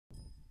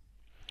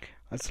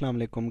अस्सलाम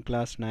वालेकुम।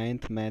 Class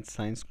 9th math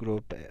science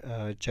group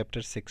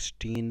chapter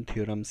 16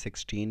 theorem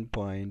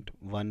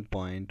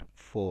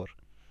 16.1.4।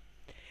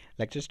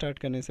 Lecture start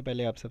करने से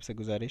पहले आप सबसे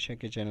गुजारिश है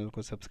कि चैनल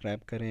को सब्सक्राइब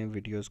करें,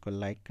 वीडियोस को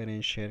लाइक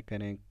करें, शेयर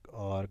करें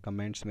और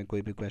कमेंट्स में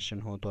कोई भी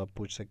क्वेश्चन हो तो आप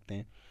पूछ सकते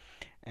हैं।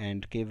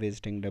 And keep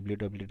visiting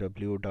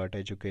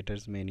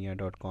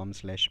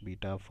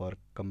www.educatorsmania.com/beta for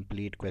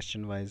complete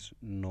question wise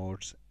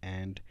notes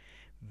and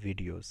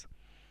videos.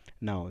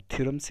 Now,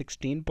 theorem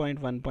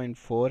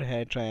 16.1.4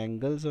 है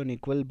triangles on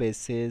equal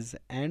bases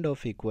and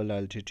of equal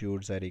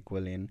altitudes are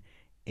equal in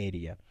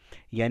area।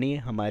 यानी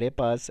हमारे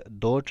पास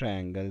दो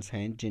ट्रायंगल्स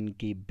हैं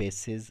जिनकी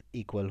बेसिस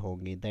इक्वल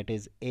होंगी, that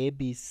is A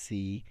B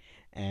C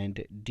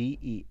and D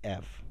E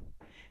F,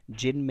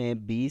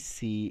 जिनमें B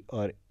C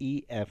और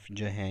E F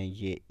जो हैं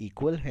ये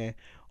इक्वल हैं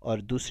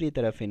और दूसरी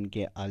तरफ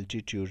इनके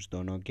अल्टीट्यूड्स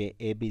दोनों के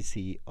ए बी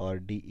सी और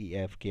डी ई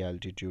एफ के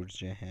अल्टीट्यूड्स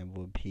जो हैं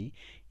वो भी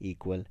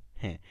इक्वल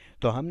हैं।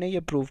 तो हमने ये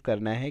प्रूव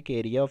करना है कि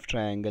area of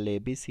triangle A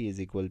B C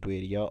is equal to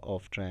area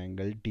of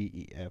triangle D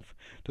E F.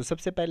 तो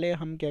सबसे पहले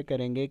हम क्या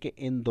करेंगे कि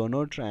इन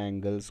दोनों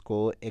ट्रायंगल्स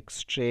को एक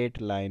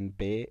स्ट्रेट लाइन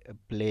पे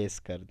प्लेस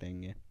कर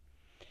देंगे।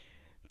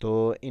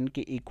 तो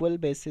इनकी इक्वल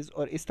बेसिस,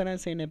 और इस तरह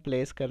से इन्हें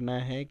प्लेस करना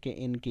है कि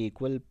इनकी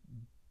इक्वल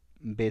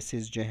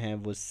बेसिस जो हैं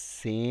वो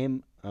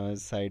सेम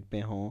साइड पे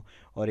हों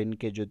और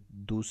इनके जो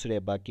दूसरे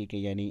बाकी के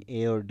यानी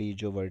ए और डी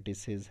जो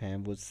वर्टिसेस हैं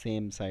वो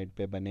सेम साइड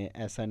पे बने।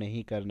 ऐसा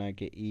नहीं करना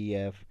कि ई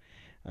एफ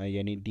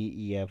यानी डी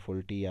ई एफ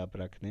उल्टी आप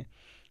रख दें,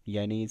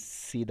 यानी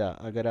सीधा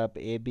अगर आप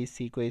ए बी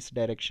सी को इस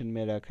डायरेक्शन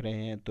में रख रहे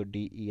हैं तो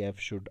D E F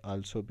should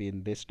also be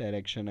in this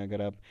direction.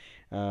 अगर आप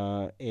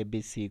ए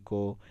बी सी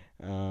को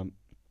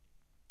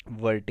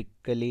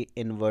वर्टिकली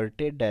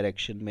इन्वर्टेड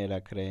डायरेक्शन में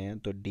रख रहे हैं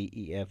तो D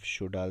E F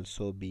should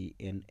also be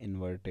in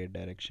inverted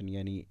direction.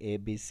 यानी ए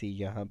बी सी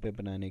यहाँ पे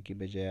बनाने की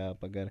बजाय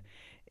आप अगर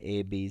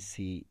ए बी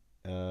सी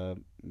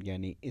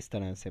यानी इस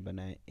तरह से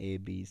बनाएं, ए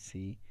बी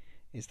सी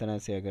इस तरह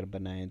से अगर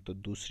बनाएं तो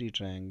दूसरी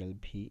ट्रायंगल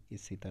भी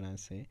इसी तरह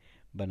से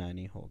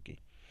बनानी होगी।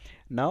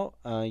 नाउ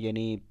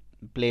यानी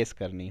प्लेस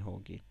करनी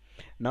होगी।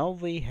 Now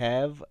we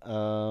have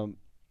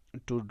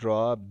to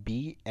draw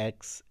B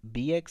x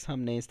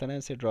हमने इस तरह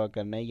से ड्रॉ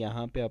करना है।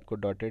 यहाँ पे आपको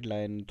डॉटेड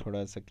लाइन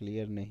थोड़ा सा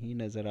क्लियर नहीं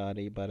नज़र आ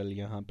रही, बहरहाल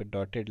यहाँ पे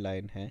डॉटेड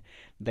लाइन है,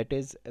 दैट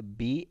इज़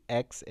बी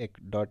एक्स एक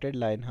डॉटेड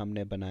लाइन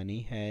हमने बनानी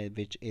है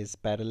विच इज़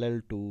पैरेलल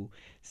टू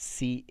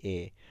सी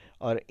ए।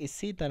 और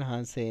इसी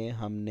तरह से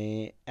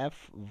हमने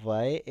एफ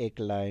वाई एक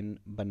लाइन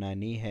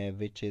बनानी है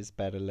which is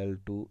parallel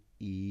to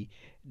E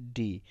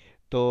D.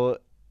 तो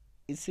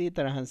इसी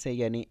तरह से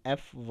यानी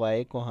एफ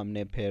वाई को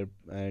हमने फिर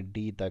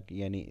डी तक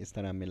यानी इस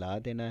तरह मिला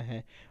देना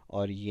है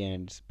और ये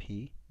एंड्स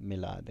भी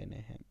मिला देने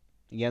हैं।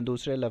 या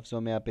दूसरे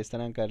लफ्ज़ों में आप इस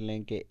तरह कर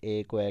लें कि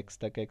ए को एक्स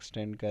तक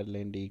एक्सटेंड कर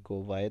लें, डी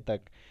को वाई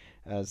तक,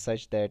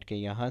 सच दैट कि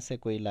यहाँ से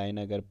कोई लाइन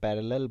अगर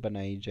पैरेलल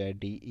बनाई जाए,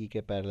 डी ई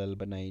के पैरेलल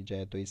बनाई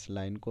जाए तो इस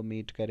लाइन को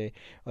मीट करे,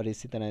 और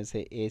इसी तरह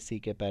से ए सी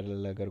के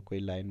पैरेलल अगर कोई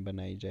लाइन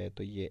बनाई जाए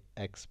तो ये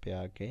एक्स पे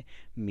आके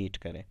मीट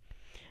करे।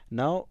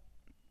 Now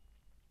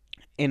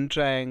in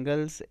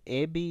triangles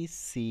A B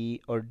C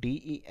और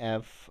डी ई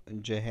एफ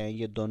जो है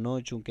ये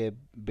दोनों चूँकि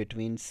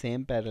बिटवीन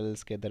सेम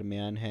पैरेलल्स के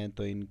दरमियान हैं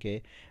तो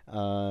इनके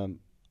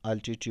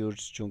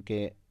अल्टीट्यूड्स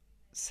चूँकि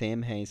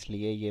सेम हैं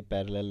इसलिए ये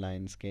पैरेलल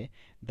लाइंस के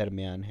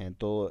दरमियान हैं।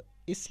 तो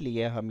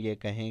इसलिए हम ये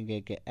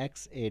कहेंगे कि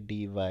एक्स ए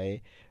डी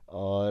वाई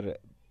और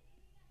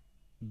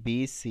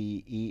बी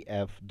सी ई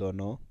एफ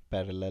दोनों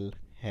पैरेलल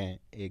हैं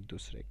एक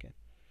दूसरे के।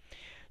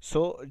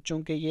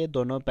 चूँकि ये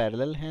दोनों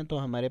पैरेलल हैं तो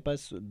हमारे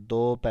पास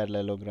दो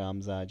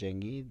पैरेललोग्राम्स आ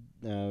जाएंगी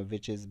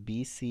which is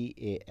B C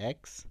A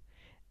x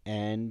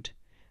and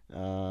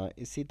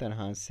इसी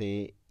तरह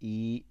से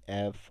ई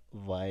एफ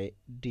वाई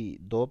डी।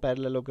 दो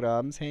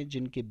पैरेललोग्राम्स हैं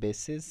जिनकी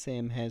बेसिस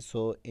सेम है,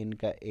 सो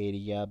इनका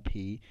एरिया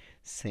भी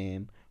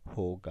सेम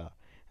होगा।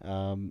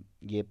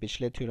 ये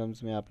पिछले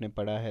थ्योरम्स में आपने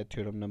पढ़ा है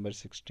थ्योरम नंबर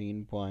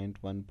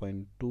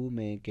 16.1.2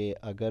 में कि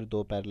अगर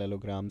दो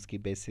पैरेललोग्राम्स की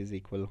बेसिस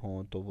इक्वल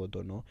हों तो वो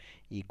दोनों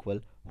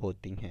इक्वल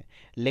होती हैं।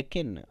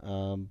 लेकिन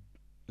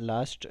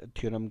लास्ट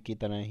थ्योरम की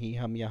तरह ही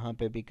हम यहाँ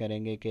पे भी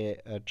करेंगे कि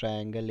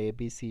ट्रायंगल ए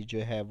बी सी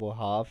जो है वो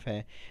हाफ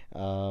है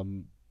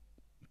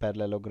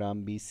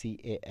पैरेललोग्राम बी सी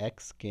ए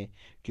एक्स के,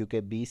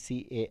 क्योंकि बी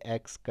सी ए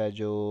एक्स का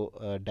जो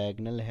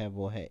डायगनल है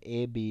वो है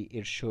A B,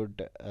 it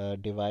should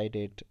divide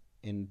it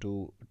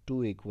into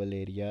two equal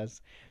areas,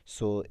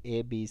 so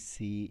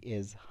ABC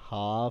is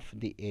half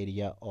the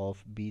area of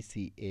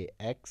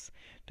BCAX।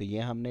 तो ये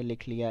हमने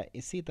लिख लिया।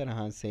 इसी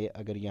तरह से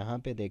अगर यहाँ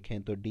पे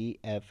देखें तो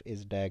DF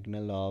is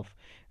diagonal of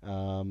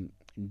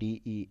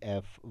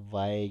DEF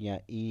Y या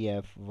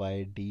EF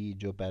YD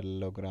जो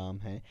पैरेललोग्राम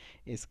है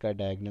इसका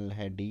डायगनल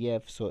है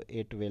DF, so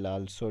it will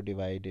also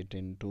divide it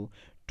into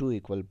two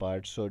equal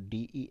parts, so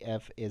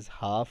DEF is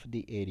half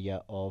the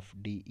area of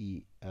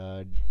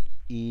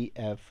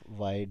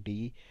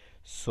EFYD।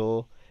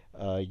 सो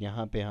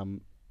यहाँ पे हम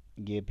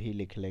ये भी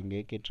लिख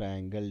लेंगे कि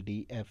triangle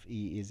D F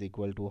E is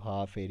equal to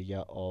half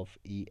area of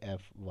E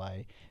F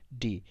Y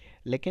D.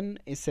 लेकिन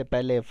इससे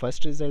पहले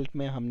फर्स्ट रिज़ल्ट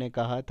में हमने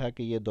कहा था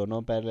कि ये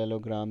दोनों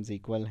पैरेललोग्राम्स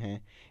इक्वल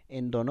हैं।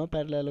 इन दोनों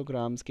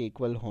पैरेललोग्राम्स के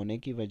इक्वल होने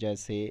की वजह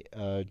से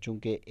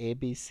चूँकि ए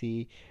बी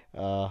सी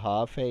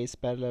हाफ है इस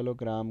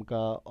पैरेललोग्राम का,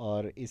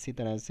 और इसी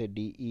तरह से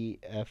डी ई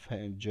एफ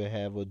है जो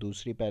है वो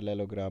दूसरी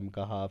पैरेललोग्राम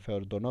का हाफ है,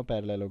 और दोनों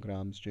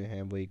पैरेललोग्राम्स जो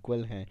हैं वो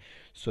इक्वल हैं।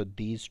 So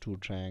these two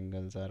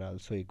triangles are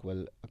also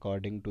equal.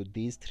 According to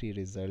these three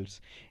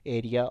results,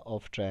 area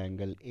of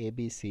triangle A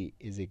B C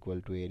is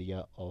equal to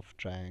area of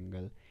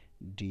triangle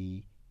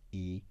D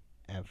E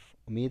F.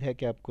 उम्मीद है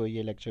कि आपको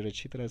ये लेक्चर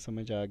अच्छी तरह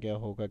समझ आ गया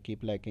होगा।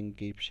 Keep liking,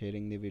 keep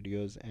sharing the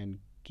videos and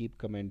keep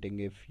commenting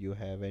if you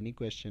have any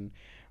question,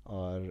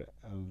 or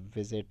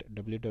visit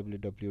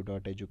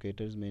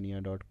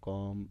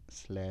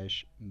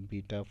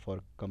www.educatorsmania.com/beta for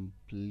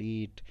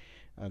complete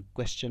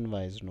question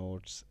wise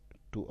notes.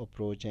 To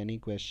approach any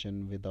question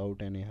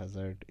without any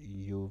hazard,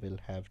 you will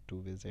have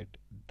to visit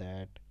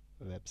that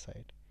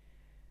website.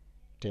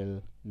 Till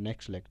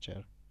next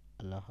lecture,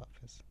 Allah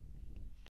Hafiz.